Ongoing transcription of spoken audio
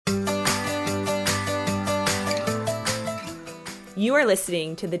You are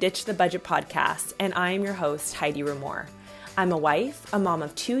listening to the Ditch the Budget podcast, and I am your host, Heidi Rumor. I'm a wife, a mom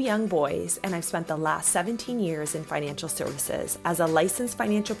of 2 young boys, and I've spent the last 17 years in financial services as a licensed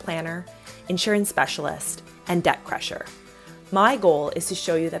financial planner, insurance specialist, and debt crusher. My goal is to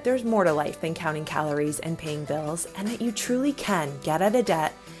show you that there's more to life than counting calories and paying bills, and that you truly can get out of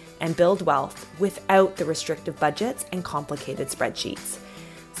debt and build wealth without the restrictive budgets and complicated spreadsheets.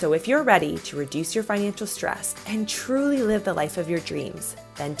 So if you're ready to reduce your financial stress and truly live the life of your dreams,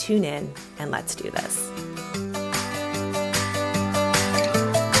 then tune in and let's do this.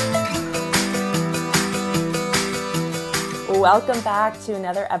 Welcome back to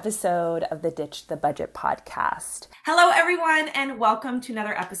another episode of the Ditch the Budget podcast. Hello, everyone, and welcome to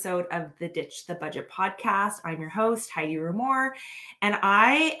another episode of the Ditch the Budget podcast. I'm your host, Heidi Rumor, and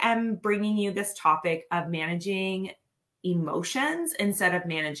I am bringing you this topic of managing emotions instead of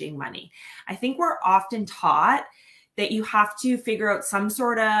managing money. I think we're often taught that you have to figure out some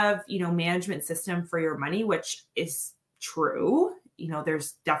sort of, management system for your money, which is true.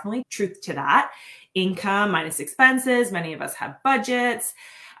 There's definitely truth to that. Income minus expenses. Many of us have budgets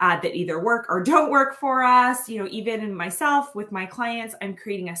that either work or don't work for us. Even in myself with my clients, I'm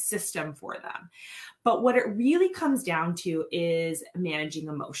creating a system for them. But what it really comes down to is managing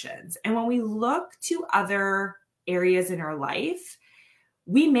emotions. And when we look to other areas in our life,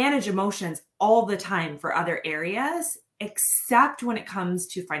 we manage emotions all the time for other areas, except when it comes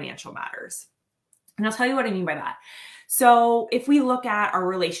to financial matters. And I'll tell you what I mean by that. So if we look at our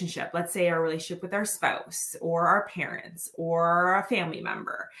relationship, let's say our relationship with our spouse or our parents or a family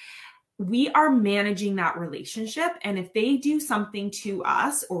member, we are managing that relationship. And if they do something to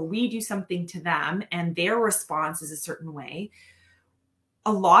us or we do something to them and their response is a certain way,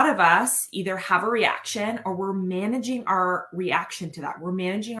 a lot of us either have a reaction or we're managing our reaction to that. We're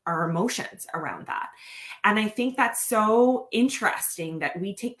managing our emotions around that. And I think that's so interesting that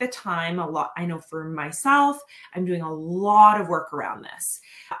we take the time a lot. I know for myself, I'm doing a lot of work around this.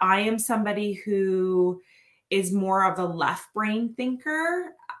 I am somebody who is more of a left brain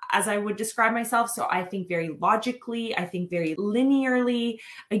thinker, as I would describe myself. So I think very logically, I think very linearly.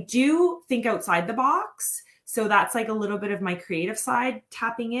 I do think outside the box. So that's like a little bit of my creative side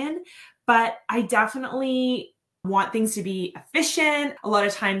tapping in, but I definitely want things to be efficient. A lot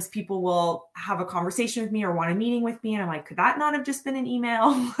of times people will have a conversation with me or want a meeting with me. And I'm like, could that not have just been an email?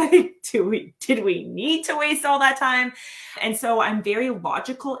 Like, did we need to waste all that time? And so I'm very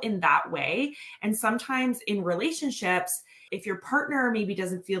logical in that way. And sometimes in relationships, if your partner maybe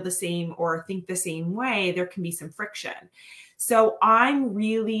doesn't feel the same or think the same way, there can be some friction. So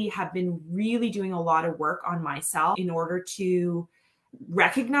have been really doing a lot of work on myself in order to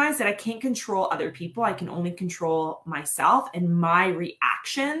recognize that I can't control other people. I can only control myself and my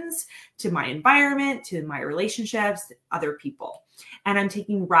reactions to my environment, to my relationships, other people. And I'm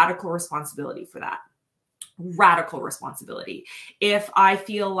taking radical responsibility for that. Radical responsibility. If I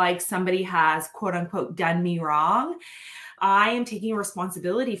feel like somebody has, quote unquote, done me wrong, I am taking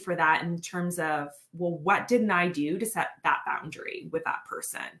responsibility for that in terms of, well, what didn't I do to set that boundary with that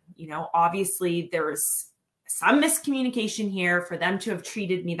person? Obviously there was some miscommunication here for them to have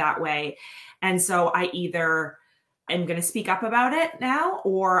treated me that way. And so I either am going to speak up about it now,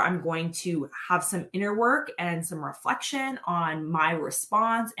 or I'm going to have some inner work and some reflection on my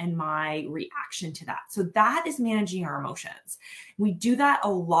response and my reaction to that. So that is managing our emotions. We do that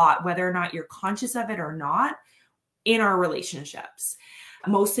a lot, whether or not you're conscious of it or not, in our relationships,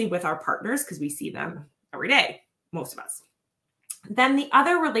 mostly with our partners, because we see them every day, most of us. Then the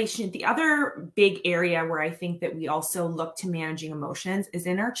other big area where I think that we also look to managing emotions is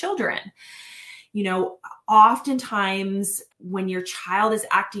in our children. Oftentimes when your child is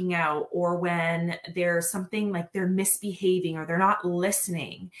acting out or when there's something like they're misbehaving or they're not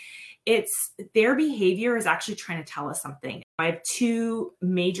listening, it's their behavior is actually trying to tell us something. I have 2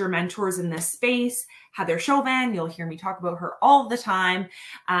 major mentors in this space, Heather Chauvin. You'll hear me talk about her all the time.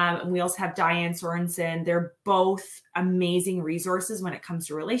 And we also have Diane Sorensen. They're both amazing resources when it comes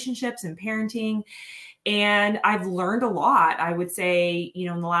to relationships and parenting. And I've learned a lot. I would say,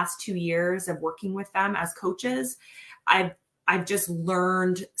 in the last 2 years of working with them as coaches, I've just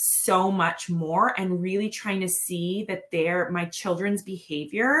learned so much more and really trying to see that my children's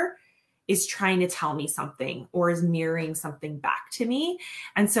behavior is trying to tell me something or is mirroring something back to me.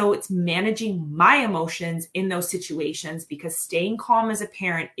 And so it's managing my emotions in those situations, because staying calm as a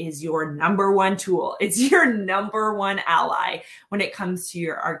parent is your number one tool. It's your number one ally when it comes to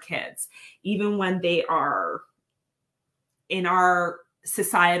our kids, even when they are, in our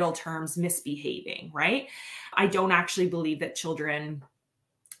societal terms, misbehaving, right? I don't actually believe that children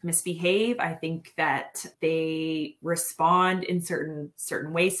misbehave. I think that they respond in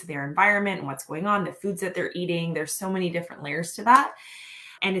certain ways to their environment and what's going on, the foods that they're eating. There's so many different layers to that.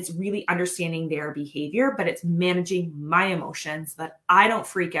 And it's really understanding their behavior, but it's managing my emotions so that I don't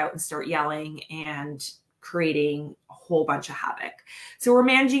freak out and start yelling and creating a whole bunch of havoc. So we're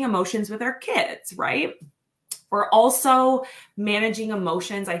managing emotions with our kids, right? We're also managing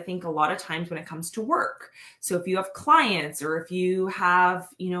emotions, I think, a lot of times when it comes to work. So if you have clients or if you have,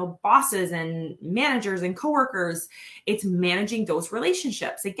 bosses and managers and coworkers, it's managing those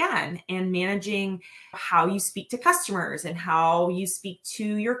relationships again and managing how you speak to customers and how you speak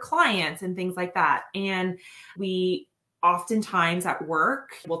to your clients and things like that. And we oftentimes at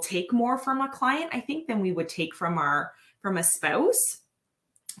work will take more from a client, I think, than we would take from a spouse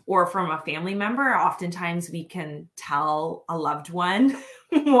or from a family member. Oftentimes we can tell a loved one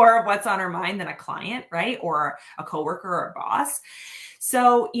more of what's on our mind than a client, right? Or a coworker or a boss.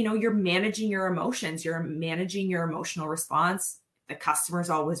 So, you're managing your emotions, you're managing your emotional response. The customer's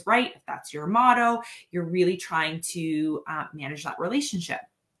always right. If that's your motto, you're really trying to manage that relationship.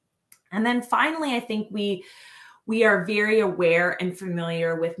 And then finally, I think we are very aware and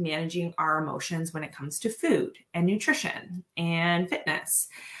familiar with managing our emotions when it comes to food and nutrition and fitness.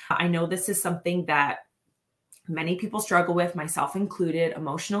 I know this is something that many people struggle with, myself included.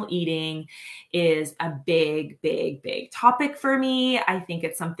 Emotional eating is a big, big, big topic for me. I think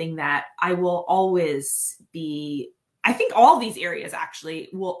it's something that I will always be. I think all these areas actually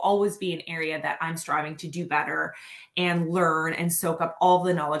will always be an area that I'm striving to do better and learn and soak up all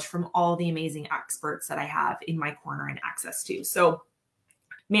the knowledge from all the amazing experts that I have in my corner and access to. So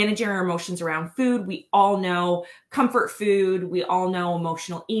managing our emotions around food, we all know comfort food, we all know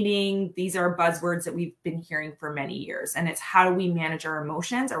emotional eating. These are buzzwords that we've been hearing for many years. And it's how do we manage our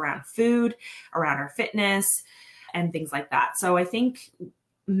emotions around food, around our fitness, and things like that. So I think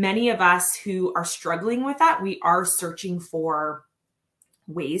many of us who are struggling with that, we are searching for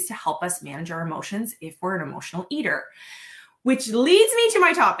ways to help us manage our emotions if we're an emotional eater, which leads me to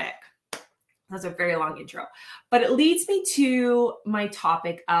my topic. That's a very long intro, but it leads me to my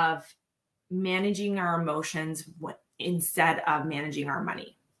topic of managing our emotions instead of managing our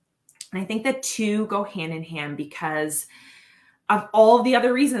money. And I think the two go hand in hand because of all of the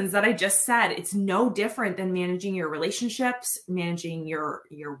other reasons that I just said. It's no different than managing your relationships, managing your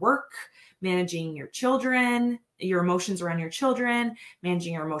work, managing your children, your emotions around your children,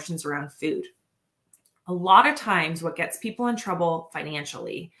 managing your emotions around food. A lot of times what gets people in trouble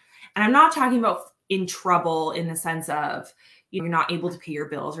financially, and I'm not talking about in trouble in the sense of you're not able to pay your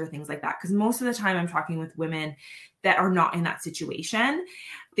bills or things like that, because most of the time I'm talking with women that are not in that situation.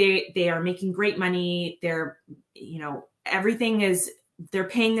 They are making great money. They're, everything is, they're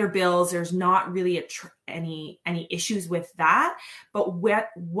paying their bills. There's not really any issues with that. But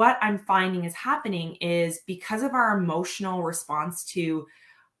what I'm finding is happening is because of our emotional response to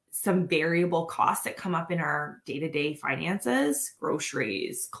some variable costs that come up in our day-to-day finances,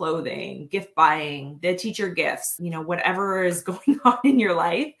 groceries, clothing, gift buying, the teacher gifts, whatever is going on in your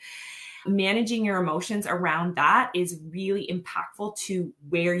life, managing your emotions around that is really impactful to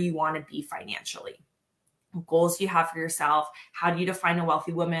where you want to be financially. Goals you have for yourself. How do you define a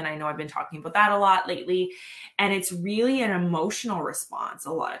wealthy woman? I know I've been talking about that a lot lately. And it's really an emotional response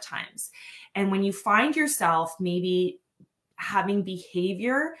a lot of times. And when you find yourself maybe having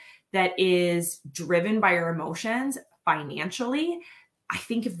behavior that is driven by your emotions financially, I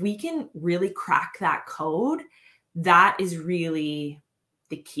think if we can really crack that code, that is really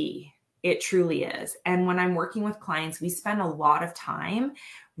the key. It truly is. And when I'm working with clients, we spend a lot of time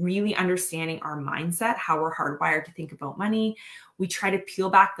really understanding our mindset, how we're hardwired to think about money. We try to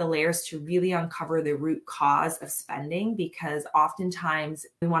peel back the layers to really uncover the root cause of spending, because oftentimes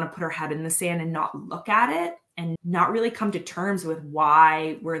we want to put our head in the sand and not look at it and not really come to terms with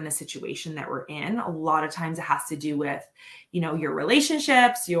why we're in the situation that we're in. A lot of times it has to do with, your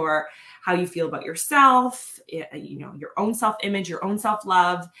relationships, how you feel about yourself, your own self-image, your own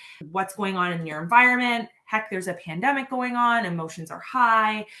self-love, what's going on in your environment. Heck, there's a pandemic going on, emotions are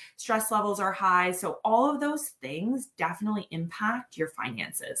high, stress levels are high. So all of those things definitely impact your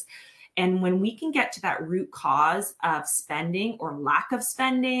finances. And when we can get to that root cause of spending or lack of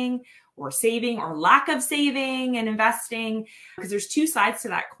spending or saving or lack of saving and investing, because there's two sides to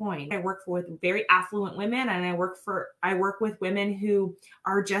that coin. I work with very affluent women, and I work with women who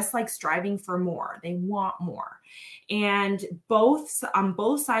are just like striving for more. They want more. And on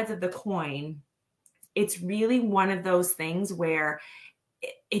both sides of the coin, it's really one of those things where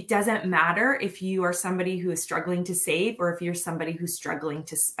it doesn't matter if you are somebody who is struggling to save or if you're somebody who's struggling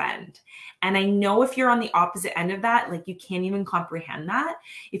to spend. And I know if you're on the opposite end of that, like you can't even comprehend that.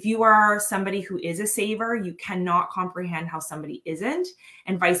 If you are somebody who is a saver, you cannot comprehend how somebody isn't,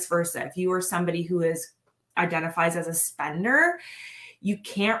 and vice versa. If you are somebody who identifies as a spender, you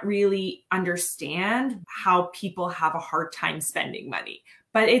can't really understand how people have a hard time spending money.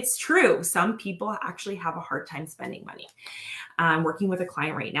 But it's true. Some people actually have a hard time spending money. I'm working with a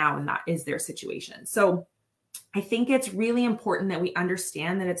client right now, and that is their situation. So I think it's really important that we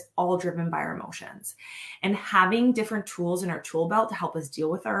understand that it's all driven by our emotions, and having different tools in our tool belt to help us deal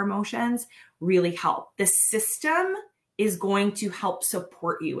with our emotions really help. The system is going to help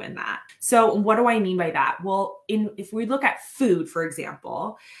support you in that. So what do I mean by that? Well, if we look at food, for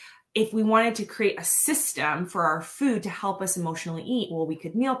example, if we wanted to create a system for our food to help us emotionally eat, well, we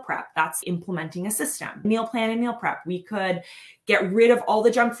could meal prep. That's implementing a system. Meal plan and meal prep. We could get rid of all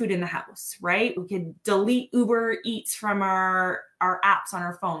the junk food in the house, right? We could delete Uber Eats from our apps on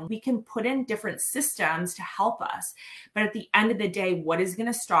our phone. We can put in different systems to help us. But at the end of the day, what is going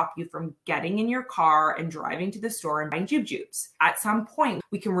to stop you from getting in your car and driving to the store and buying jubes? At some point,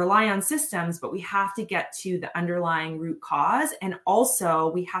 we can rely on systems, but we have to get to the underlying root cause. And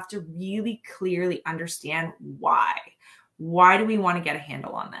also, we have to really clearly understand why. Why do we want to get a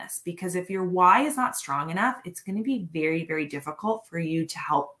handle on this? Because if your why is not strong enough, it's going to be very, very difficult for you to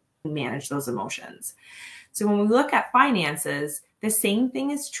help manage those emotions. So when we look at finances, the same thing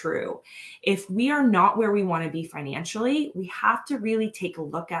is true. If we are not where we want to be financially, we have to really take a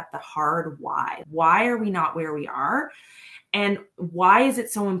look at the hard why. Why are we not where we are? And why is it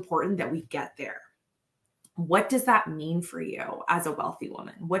so important that we get there? What does that mean for you as a wealthy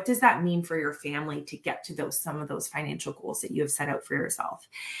woman? What does that mean for your family to get to some of those financial goals that you have set out for yourself?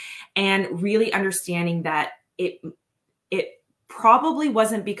 And really understanding that it probably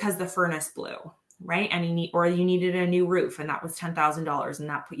wasn't because the furnace blew, right? And you needed a new roof, and that was $10,000, and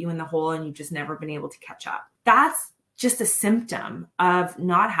that put you in the hole, and you've just never been able to catch up. That's just a symptom of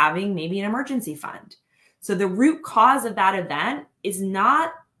not having maybe an emergency fund. So the root cause of that event is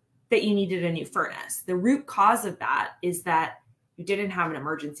not that you needed a new furnace. The root cause of that is that you didn't have an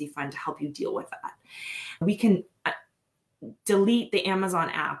emergency fund to help you deal with that. We can delete the Amazon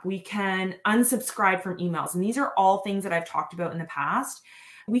app. We can unsubscribe from emails. And these are all things that I've talked about in the past.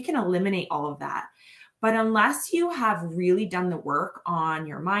 We can eliminate all of that. But unless you have really done the work on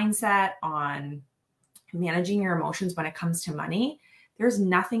your mindset, on managing your emotions when it comes to money, there's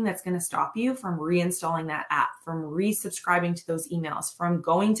nothing that's going to stop you from reinstalling that app, from resubscribing to those emails, from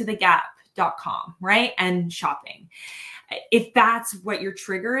going to thegap.com, right? And shopping. If that's what your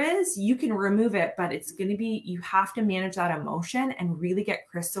trigger is, you can remove it, but it's going to be, you have to manage that emotion and really get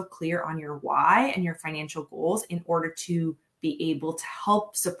crystal clear on your why and your financial goals in order to be able to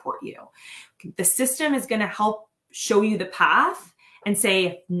help support you. The system is going to help show you the path and say,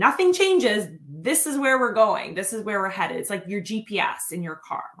 if nothing changes, this is where we're going. This is where we're headed. It's like your GPS in your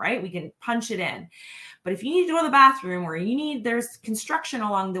car, right? We can punch it in. But if you need to go to the bathroom, or there's construction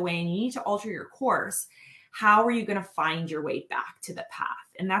along the way and you need to alter your course, how are you going to find your way back to the path?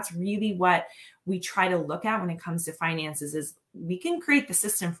 And that's really what we try to look at when it comes to finances, is we can create the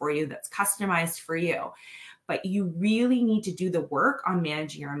system for you that's customized for you. But you really need to do the work on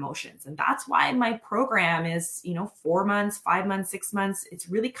managing your emotions. And that's why my program is, 4 months, 5 months, 6 months. It's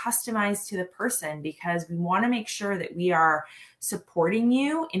really customized to the person, because we want to make sure that we are supporting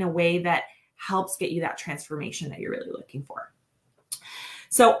you in a way that helps get you that transformation that you're really looking for.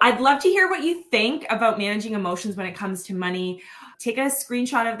 So I'd love to hear what you think about managing emotions when it comes to money. Take a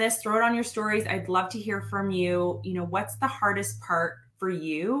screenshot of this, throw it on your stories. I'd love to hear from you. What's the hardest part for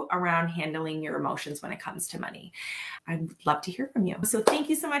you around handling your emotions when it comes to money? I'd love to hear from you. So thank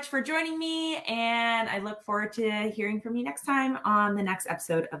you so much for joining me, and I look forward to hearing from you next time on the next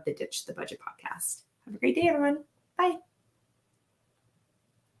episode of the Ditch the Budget podcast. Have a great day, everyone. Bye.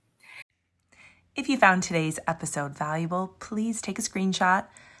 If you found today's episode valuable, please take a screenshot,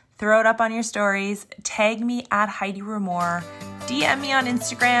 throw it up on your stories, tag me at Heidi Rumor, DM me on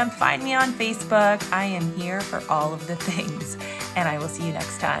Instagram, find me on Facebook. I am here for all of the things. And I will see you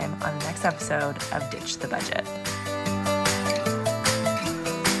next time on the next episode of Ditch the Budget.